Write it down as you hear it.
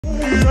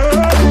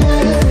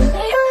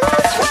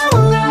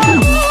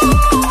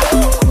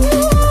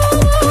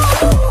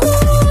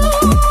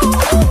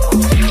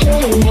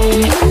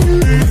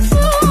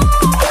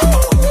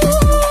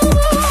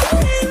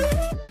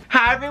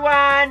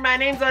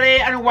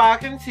and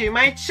welcome to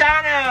my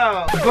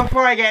channel!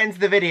 Before I get into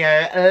the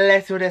video, a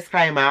little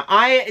disclaimer.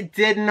 I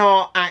did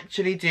not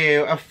actually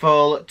do a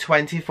full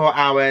 24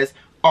 hours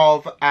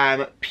of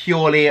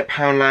purely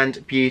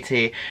Poundland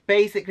beauty.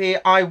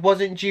 Basically, I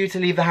wasn't due to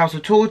leave the house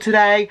at all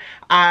today,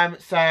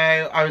 so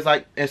I was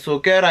like, it's all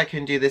good, I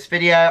can do this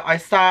video. I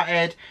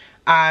started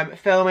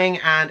filming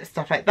and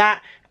stuff like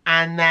that,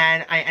 and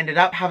then I ended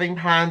up having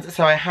plans,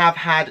 so I have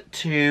had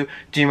to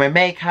do my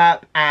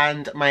makeup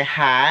and my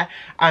hair.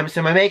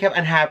 So my makeup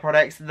and hair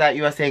products that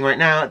you are seeing right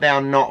now, they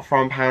are not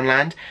from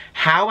Poundland.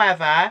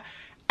 However,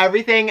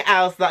 everything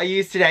else that I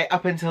used today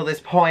up until this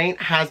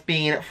point has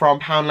been from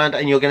Poundland,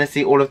 and you're going to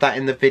see all of that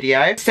in the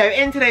video. So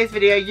in today's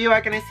video, you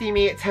are going to see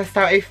me test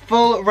out a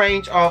full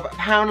range of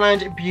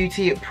Poundland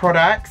beauty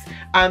products.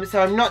 So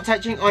I'm not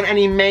touching on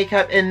any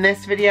makeup in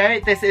this video.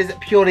 This is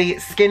purely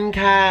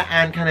skincare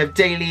and kind of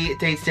daily,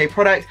 day-to-day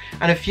products,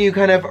 and a few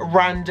kind of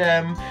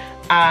random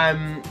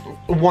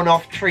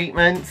one-off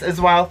treatments as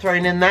well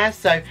thrown in there.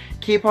 So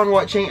keep on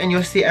watching and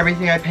you'll see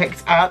everything I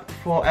picked up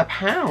for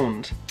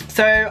 £1.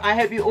 So I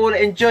hope you all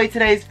enjoyed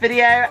today's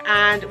video,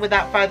 and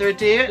without further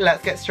ado,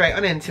 let's get straight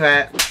on into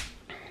it.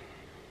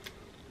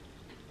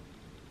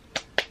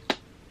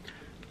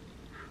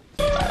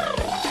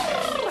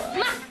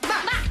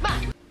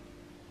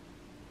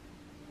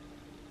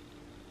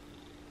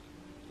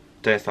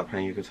 Don't stop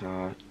playing your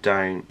guitar.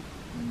 Don't.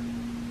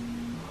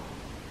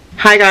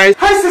 Hi guys.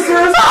 Hi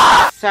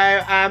sisters!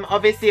 So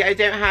obviously I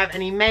don't have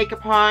any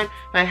makeup on.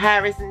 My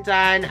hair isn't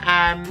done.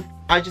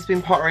 I've just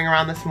been pottering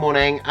around this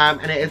morning,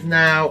 and it is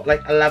now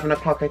like 11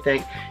 o'clock I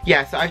think.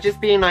 Yeah, so I've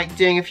just been like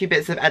doing a few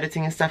bits of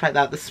editing and stuff like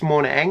that this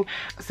morning.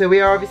 So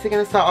we are obviously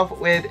going to start off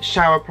with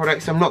shower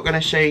products. So I'm not going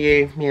to show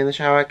you me in the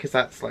shower because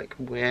that's like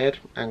weird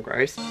and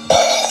gross.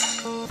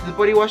 So the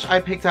body wash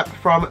I picked up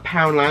from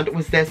Poundland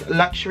was this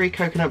Luxury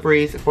Coconut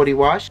Breeze body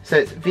wash. So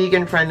it's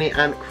vegan friendly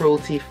and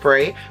cruelty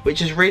free,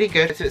 which is really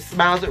good. So it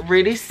smells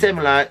really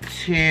similar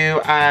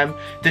to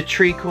the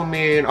Treacle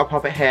Moon, I'll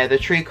pop it here, the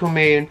Treacle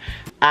Moon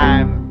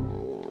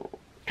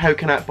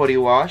coconut body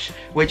wash,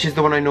 which is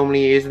the one I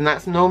normally use, and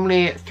that's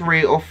normally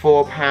 £3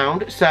 or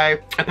 £4. So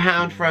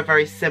 £1 for a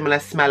very similar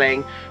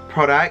smelling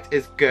product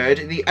is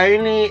good. The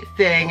only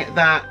thing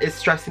that is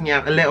stressing me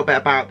out a little bit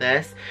about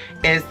this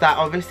is that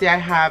obviously I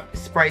have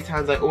spray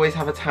tans, I always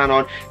have a tan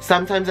on.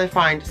 Sometimes I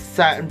find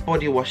certain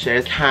body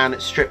washes can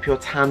strip your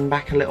tan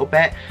back a little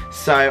bit,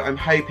 so I'm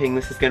hoping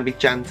this is going to be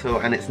gentle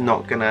and it's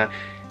not gonna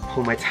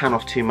pull my tan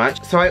off too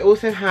much. So I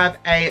also have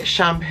a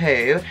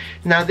shampoo.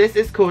 Now this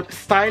is called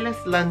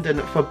Stylist London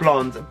for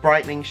Blondes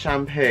Brightening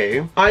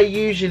Shampoo. I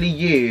usually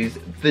use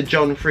the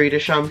John Frieda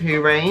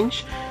shampoo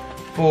range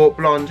for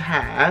blonde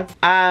hair.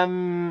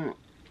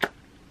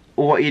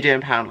 What are you doing,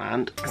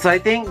 Poundland? So I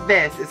think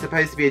this is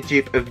supposed to be a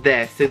dupe of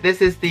this. So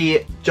this is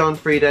the John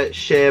Frieda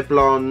Sheer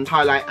Blonde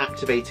Highlight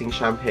Activating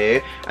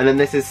Shampoo, and then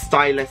this is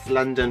Stylist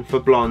London for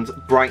Blondes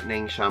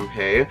Brightening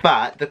Shampoo.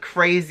 But the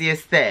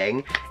craziest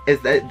thing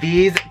is that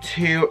these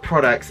two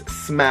products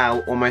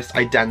smell almost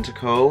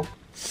identical.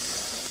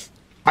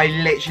 I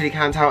literally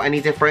can't tell any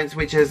difference,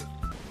 which is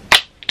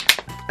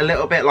a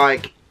little bit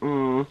like,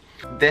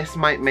 this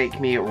might make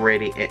me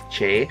really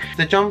itchy.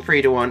 The John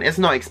Frieda one is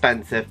not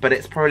expensive, but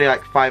it's probably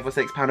like £5 or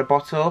 £6 a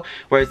bottle,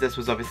 whereas this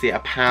was obviously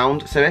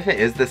 £1. So if it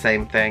is the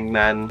same thing,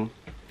 then...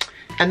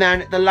 And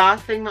then the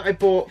last thing that I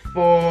bought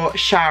for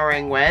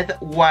showering with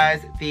was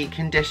the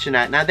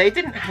conditioner. Now they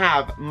didn't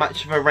have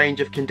much of a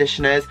range of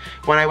conditioners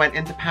when I went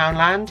into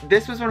Poundland.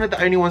 This was one of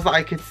the only ones that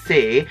I could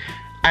see,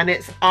 and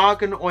it's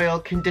argan oil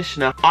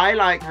conditioner. I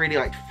really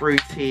like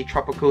fruity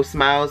tropical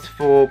smells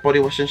for body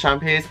wash and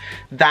shampoos.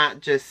 That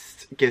just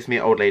gives me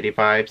old lady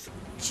vibes.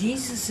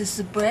 Jesus is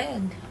the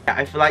brand.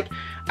 I feel like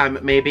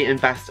maybe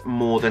invest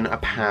more than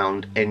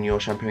 £1 in your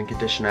shampoo and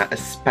conditioner,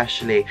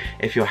 especially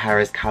if your hair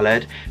is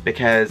coloured,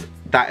 because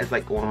that is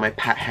like one of my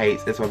pet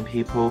hates, is when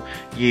people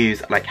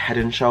use like Head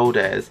and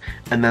Shoulders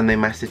and then they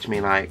message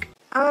me like,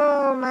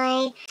 oh,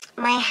 my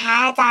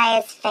hair dye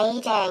is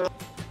fading.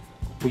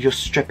 Well, you're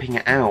stripping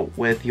it out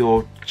with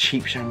your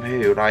cheap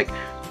shampoo. Like,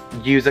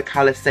 use a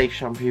colour safe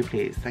shampoo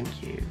please,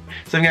 thank you.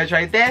 So I'm going to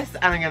try this,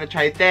 and I'm going to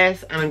try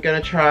this, and I'm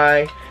going to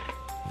try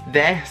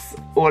this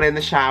all in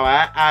the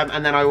shower,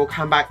 and then I will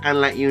come back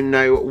and let you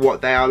know what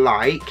they are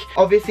like.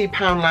 Obviously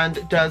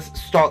Poundland does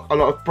stock a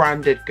lot of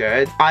branded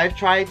goods. I've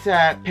tried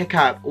to pick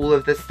up all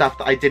of the stuff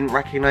that I didn't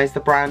recognise the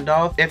brand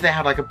of. If they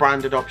had like a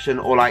branded option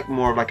or like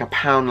more of like a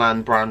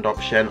Poundland brand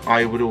option,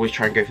 I would always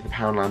try and go for the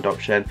Poundland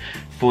option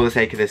for the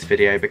sake of this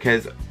video,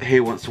 because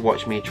who wants to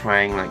watch me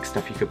trying like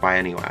stuff you could buy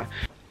anywhere.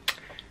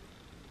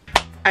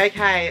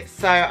 Okay,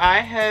 so I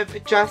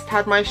have just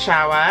had my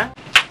shower.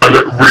 I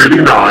look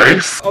really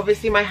nice.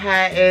 Obviously my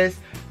hair is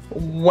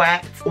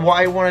wet. What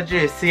I want to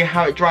do is see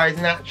how it dries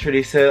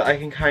naturally, so that I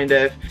can kind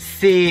of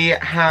see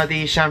how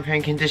the shampoo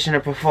and conditioner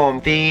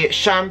perform. The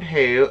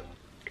shampoo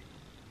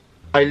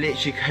I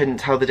literally couldn't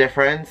tell the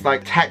difference.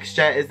 Like,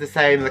 texture is the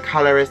same, the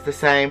colour is the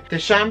same. The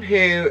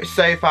shampoo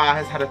so far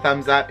has had a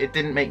thumbs up. It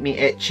didn't make me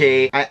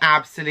itchy. I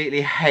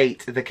absolutely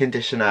hate the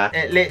conditioner.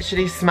 It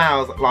literally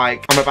smells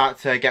like I'm about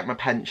to get my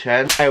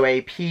pension.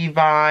 OAP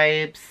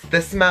vibes.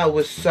 The smell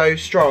was so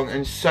strong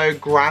and so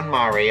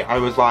grandma-y. I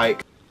was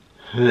like,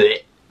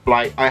 bleh.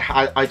 Like,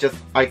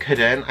 I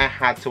couldn't. I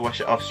had to wash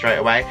it off straight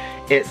away.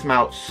 It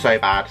smelled so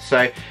bad.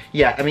 So,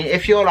 yeah, I mean,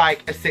 if you're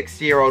like a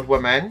 60-year-old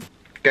woman,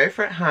 go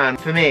for it, Han.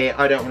 For me,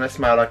 I don't want to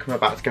smell like I'm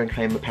about to go and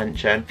claim a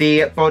pension.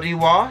 The body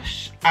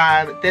wash,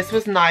 this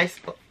was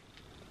nice.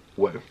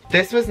 Whoa.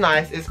 This was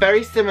nice. It's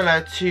very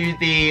similar to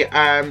the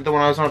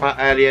one I was on about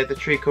earlier, the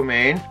Treacle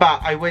Moon.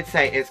 But I would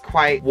say it's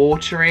quite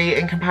watery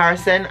in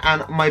comparison,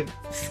 and my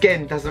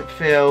skin doesn't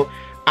feel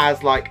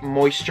as like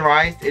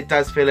moisturized. It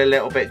does feel a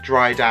little bit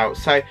dried out,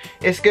 so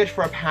it's good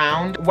for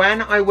 £1.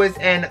 When I was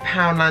in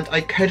Poundland,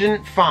 I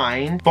couldn't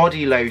find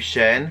body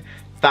lotion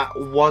that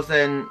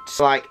wasn't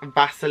like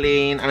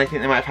Vaseline, and I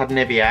think they might have had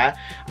Nivea,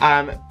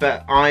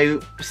 but I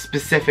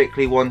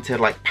specifically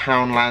wanted like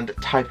Poundland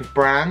type of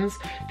brands.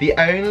 The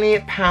only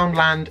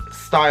Poundland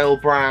style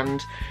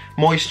brand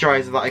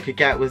moisturizer that I could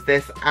get was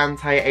this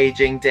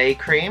anti-aging day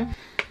cream.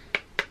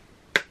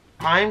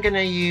 I'm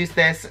gonna use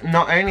this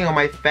not only on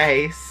my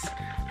face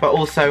but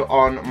also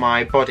on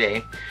my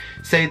body.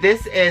 So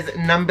this is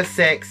number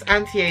 6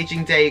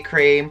 anti-aging day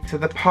cream. So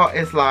the pot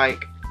is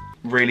like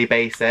really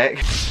basic.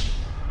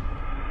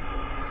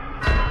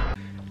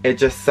 It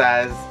just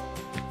says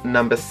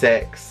number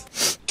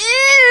 6.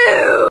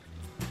 Ew!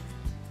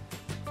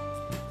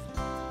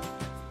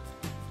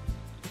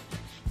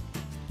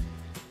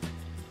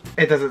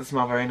 It doesn't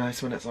smell very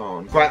nice when it's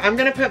on. Right, I'm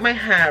gonna put my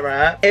hair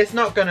up. It's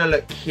not gonna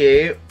look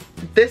cute.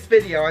 This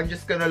video, I'm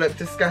just gonna look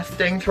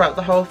disgusting throughout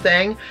the whole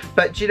thing.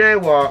 But do you know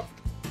what?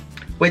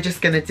 We're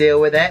just gonna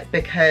deal with it,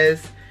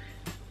 because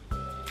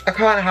I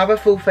can't have a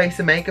full face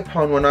of makeup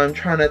on when I'm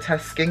trying to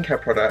test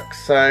skincare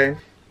products. So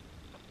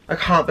I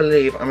can't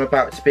believe I'm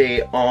about to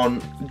be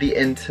on the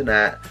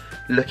internet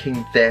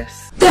looking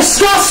this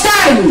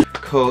disgusting.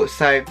 Cool,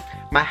 so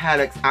my hair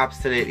looks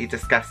absolutely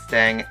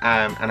disgusting,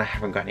 and I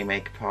haven't got any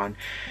makeup on,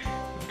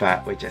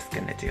 but we're just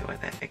gonna deal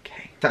with it,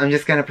 okay? So I'm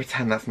just gonna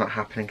pretend that's not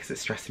happening because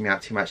it's stressing me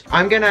out too much.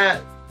 I'm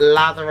gonna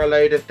lather a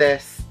load of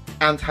this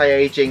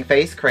anti-aging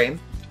face cream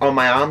on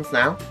my arms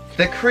now.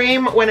 The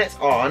cream, when it's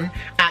on,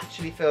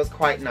 actually feels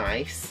quite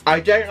nice. I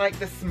don't like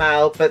the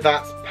smell, but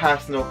that's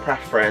personal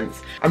preference.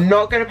 I'm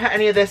not going to put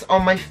any of this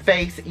on my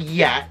face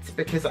yet,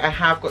 because I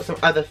have got some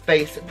other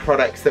face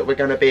products that we're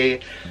going to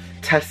be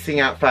testing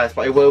out first,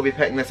 but I will be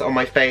putting this on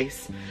my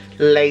face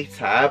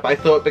later. But I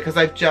thought because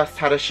I've just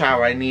had a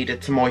shower, I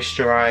needed to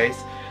moisturize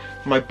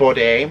my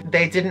body.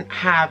 They didn't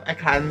have a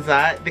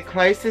cleanser. The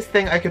closest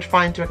thing I could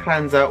find to a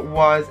cleanser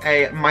was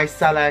a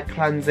micellar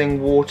cleansing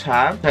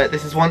water. So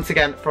this is once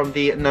again from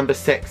the number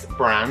 6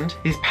 brand.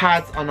 These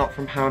pads are not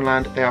from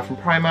Poundland, they are from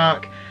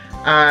Primark.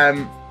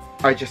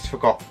 I just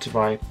forgot to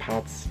buy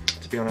pads,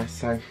 to be honest,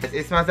 so.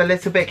 It smells a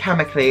little bit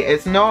chemically.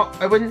 It's not,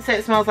 I wouldn't say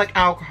it smells like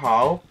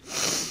alcohol.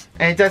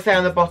 And it does say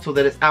on the bottle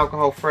that it's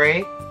alcohol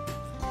free,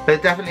 but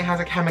it definitely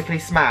has a chemically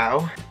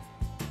smell.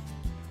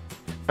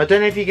 I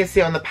don't know if you can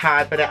see on the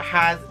pad, but it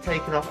has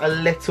taken off a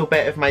little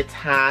bit of my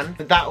tan.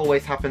 That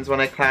always happens when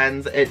I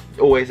cleanse. It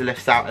always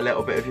lifts out a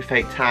little bit of your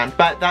fake tan.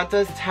 But that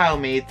does tell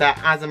me that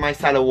as a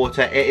micellar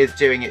water, it is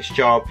doing its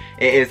job.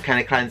 It is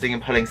kind of cleansing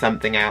and pulling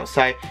something out.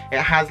 So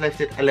it has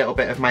lifted a little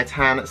bit of my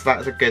tan, so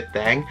that's a good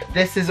thing.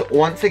 This is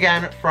once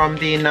again from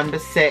the number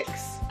 6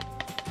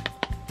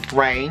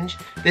 range.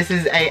 This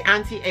is a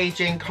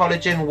anti-aging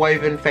collagen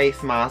woven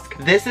face mask.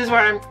 This is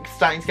where I'm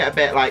starting to get a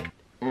bit like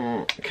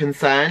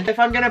concerned. If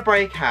I'm gonna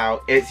break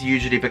out, it's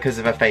usually because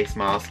of a face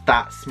mask.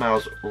 That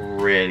smells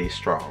really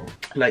strong.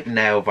 Like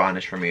nail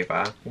varnish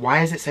remover.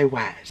 Why is it so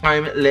wet?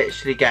 I'm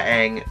literally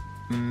getting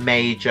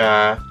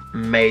major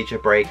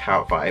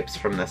breakout vibes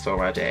from this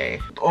already.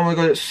 Oh my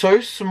god, it's so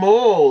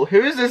small.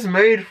 Who is this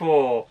made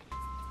for?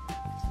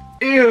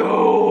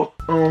 Ew!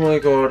 Oh my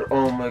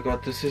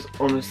god, this is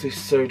honestly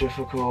so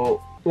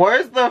difficult. Why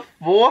is the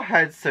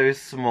forehead so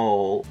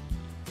small?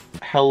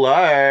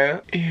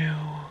 Hello? Ew.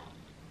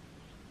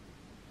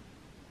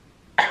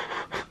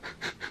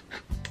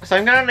 So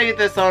I'm gonna leave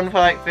this on for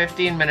like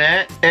 15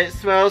 minutes. It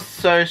smells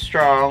so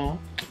strong.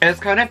 It's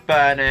kind of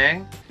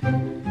burning.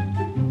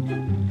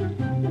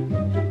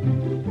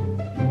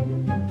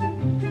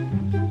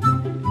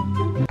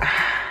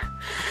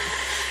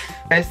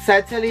 It's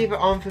said to leave it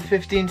on for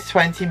 15 to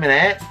 20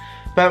 minutes,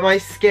 but my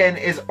skin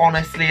is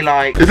honestly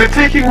like... Is it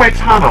taking my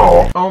tan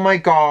off? Oh my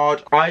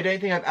god. I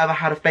don't think I've ever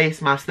had a face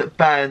mask that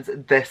burns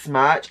this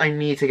much. I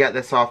need to get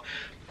this off.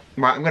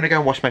 Right, I'm gonna go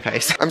and wash my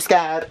face. I'm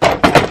scared.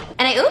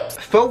 And oops.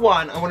 For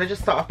one, I want to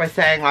just start off by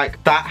saying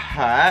like that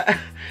hurt.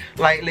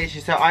 Like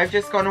literally, so I've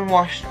just gone and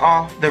washed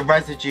off the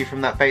residue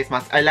from that face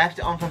mask. I left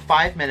it on for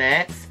 5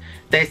 minutes.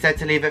 They said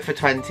to leave it for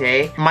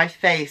 20. My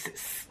face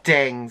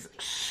stings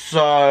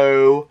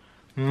so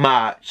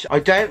much. I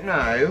don't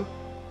know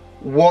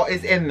what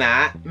is in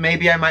that.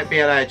 Maybe I might be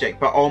allergic,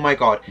 but oh my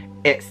god,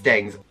 it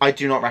stings. I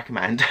do not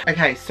recommend.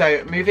 Okay,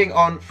 so moving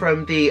on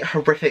from the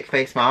horrific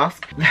face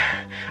mask.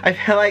 I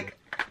feel like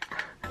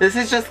this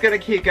is just gonna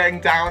keep going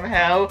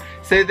downhill.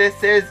 So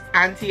this is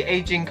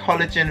anti-aging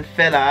collagen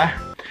filler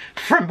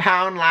from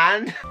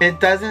Poundland. It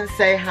doesn't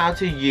say how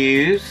to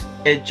use,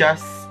 it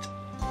just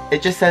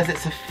says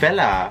it's a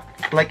filler.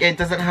 Like, it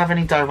doesn't have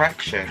any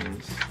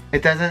directions.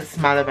 It doesn't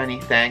smell of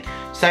anything.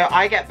 So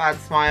I get bad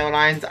smile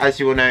lines, as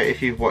you will know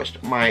if you've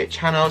watched my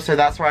channel. So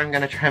that's where I'm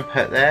gonna try and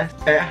put this.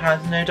 It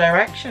has no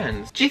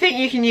directions. Do you think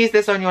you can use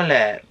this on your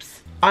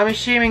lips? I'm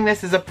assuming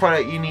this is a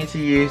product you need to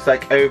use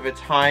like over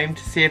time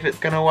to see if it's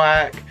gonna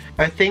work.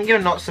 I think you're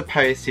not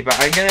supposed to, but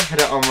I'm gonna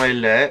put it on my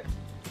lip.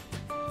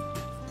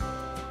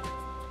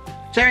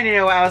 Don't really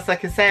know what else I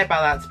can say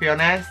about that, to be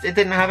honest. It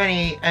didn't have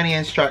any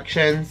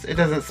instructions. It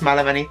doesn't smell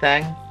of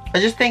anything. I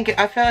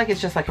feel like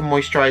it's just like a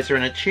moisturizer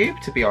in a tube,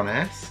 to be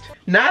honest.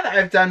 Now that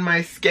I've done my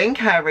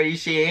skincare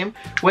regime,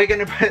 we're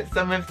gonna put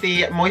some of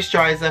the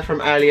moisturizer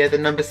from earlier, the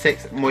number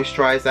 6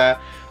 moisturizer,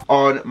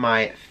 on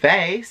my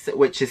face,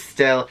 which is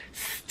still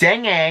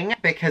stinging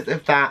because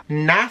of that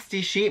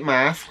nasty sheet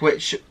mask,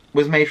 which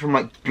was made from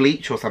like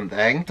bleach or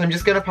something. So I'm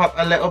just gonna pop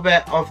a little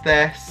bit of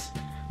this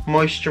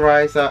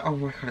moisturizer. Oh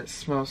my god, it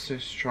smells so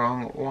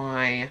strong.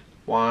 Why?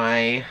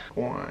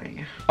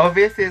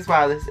 Obviously as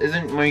well, this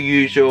isn't my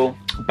usual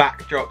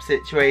backdrop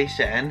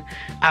situation.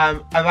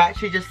 I've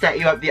actually just set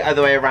you up the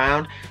other way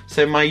around.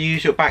 So my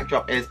usual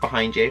backdrop is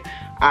behind you.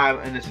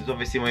 And this is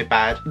obviously my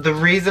bed. The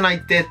reason I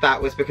did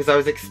that was because I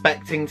was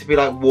expecting to be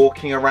like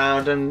walking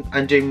around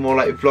and doing more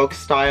like vlog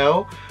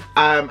style.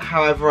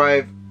 However,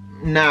 I've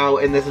now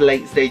in this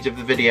late stage of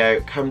the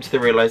video come to the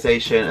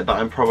realization that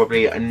I'm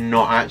probably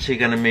not actually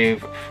going to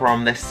move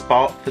from this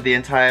spot for the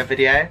entire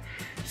video.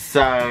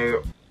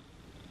 So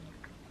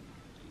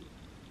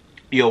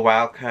you're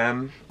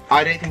welcome.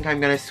 I don't think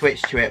I'm going to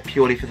switch to it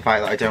purely for the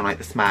fact that I don't like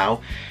the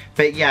smell.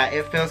 But yeah,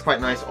 it feels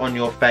quite nice on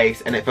your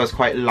face and it feels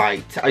quite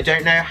light. I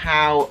don't know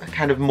how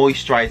kind of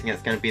moisturizing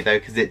it's going to be though,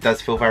 because it does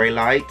feel very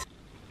light.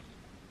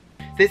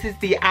 This is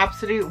the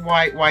Absolute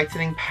White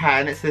Whitening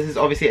Pen. So this is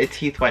obviously a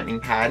teeth whitening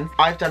pen.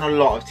 I've done a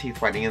lot of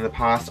teeth whitening in the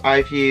past.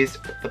 I've used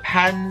the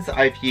pens,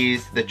 I've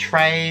used the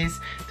trays,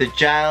 the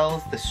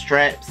gels, the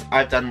strips.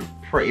 I've done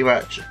pretty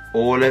much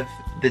all of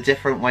the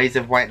different ways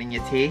of whitening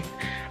your teeth.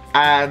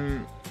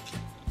 And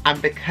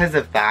because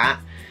of that,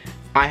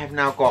 I have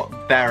now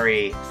got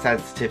very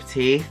sensitive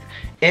teeth.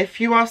 If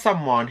you are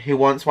someone who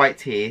wants white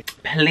teeth,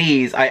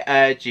 please, I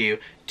urge you,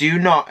 do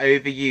not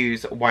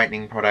overuse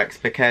whitening products,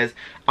 because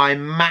I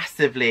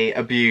massively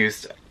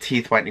abused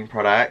teeth whitening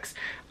products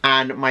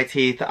and my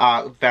teeth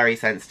are very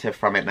sensitive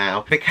from it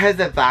now. Because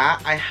of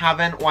that, I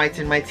haven't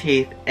whitened my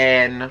teeth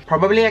in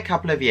probably a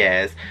couple of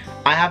years.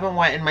 I haven't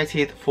whitened my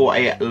teeth for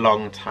a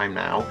long time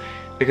now,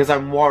 because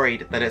I'm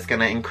worried that it's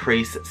gonna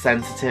increase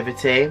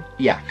sensitivity.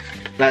 Yeah,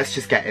 let's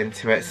just get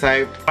into it.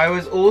 So I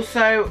was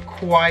also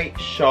quite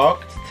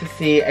shocked to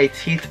see a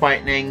teeth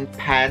whitening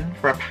pen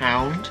for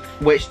 £1,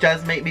 which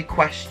does make me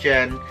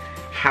question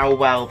how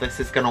well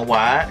this is gonna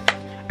work.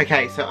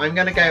 Okay, so I'm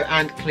gonna go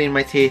and clean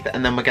my teeth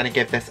and then we're gonna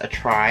give this a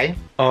try.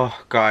 Oh,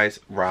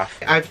 guys, rough.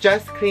 I've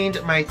just cleaned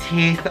my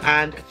teeth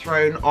and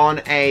thrown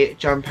on a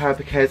jumper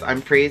because I'm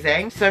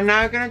freezing. So I'm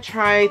now gonna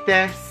try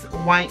this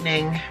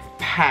whitening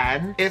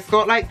pen. It's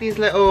got like these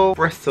little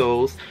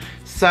bristles,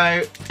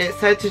 so it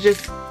said to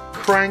just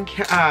crank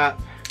it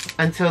up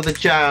until the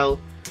gel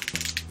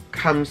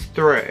comes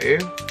through,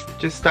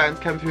 just starting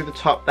to come through the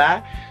top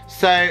there.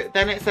 So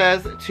then it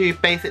says to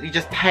basically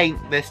just paint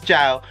this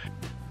gel.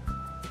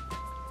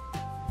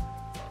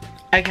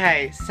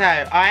 Okay, so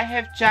I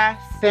have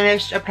just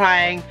finished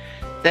applying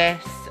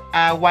this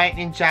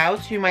whitening gel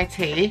to my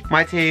teeth.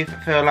 My teeth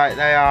feel like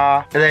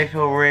they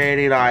feel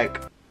really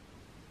like,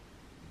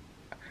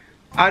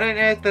 I don't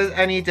know if there's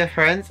any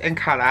difference in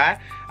colour,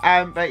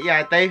 but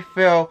yeah, they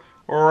feel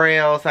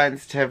real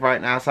sensitive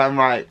right now, so I'm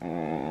like,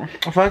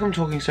 I feel like I'm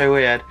talking so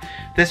weird.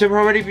 This would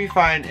probably be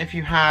fine if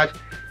you had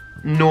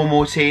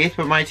normal teeth,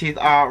 but my teeth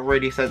are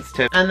really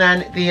sensitive. And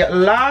then the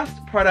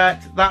last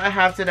product that I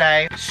have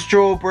today,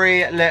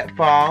 strawberry lip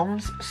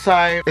balms.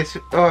 So it's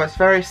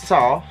very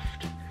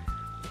soft.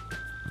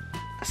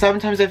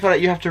 Sometimes I feel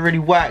like you have to really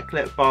work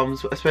lip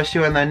balms,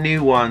 especially when they're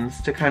new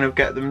ones, to kind of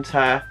get them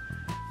to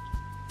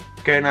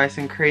go nice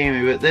and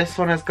creamy, but this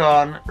one has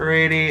gone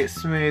really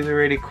smooth,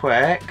 really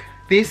quick.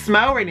 These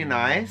smell really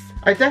nice.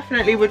 I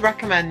definitely would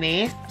recommend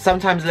these.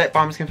 Sometimes lip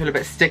balms can feel a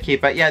bit sticky,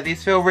 but yeah,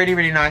 these feel really,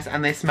 really nice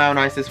and they smell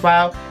nice as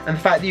well. And the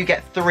fact that you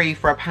get 3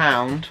 for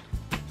 £1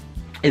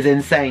 is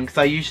insane, because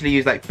I usually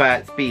use like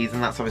Burt's Bees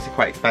and that's obviously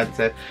quite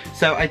expensive.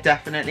 So I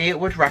definitely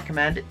would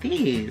recommend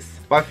these.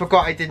 But I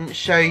forgot I didn't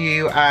show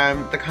you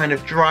the kind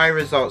of dry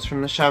results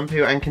from the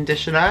shampoo and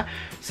conditioner.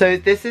 So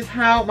this is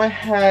how my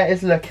hair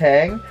is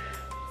looking.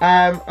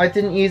 I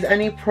didn't use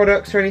any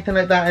products or anything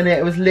like that in it.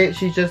 It was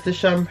literally just the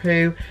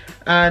shampoo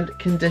and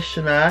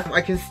conditioner.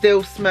 I can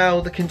still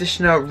smell the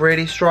conditioner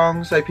really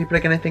strong, so people are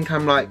gonna think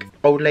I'm like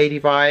old lady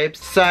vibes.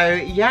 So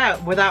yeah,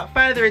 without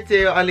further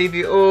ado, I'll leave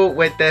you all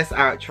with this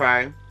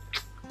outro.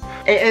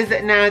 It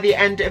is now the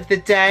end of the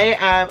day,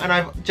 and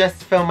I've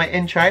just filmed my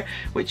intro,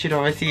 which you'd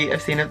obviously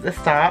have seen at the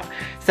start.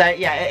 So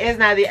yeah, it is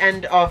now the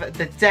end of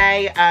the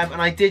day, and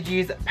I did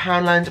use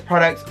Poundland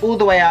products all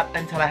the way up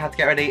until I had to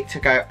get ready to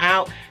go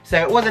out.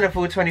 So it wasn't a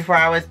full 24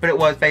 hours, but it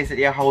was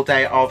basically a whole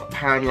day of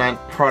Poundland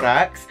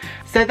products.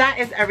 So that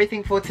is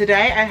everything for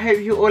today. I hope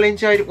you all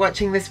enjoyed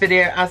watching this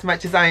video as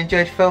much as I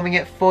enjoyed filming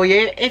it for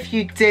you. If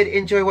you did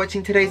enjoy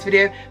watching today's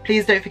video,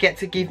 please don't forget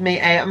to give me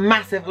a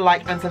massive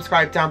like and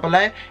subscribe down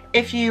below.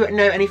 If you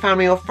know any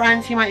family or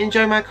friends who might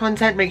enjoy my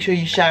content, make sure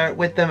you share it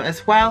with them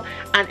as well.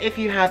 And if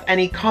you have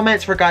any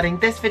comments regarding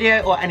this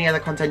video or any other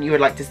content you would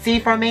like to see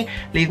from me,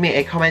 leave me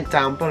a comment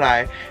down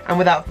below. And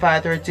without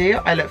further ado,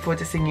 I look forward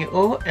to seeing you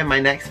all in my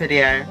next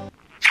video.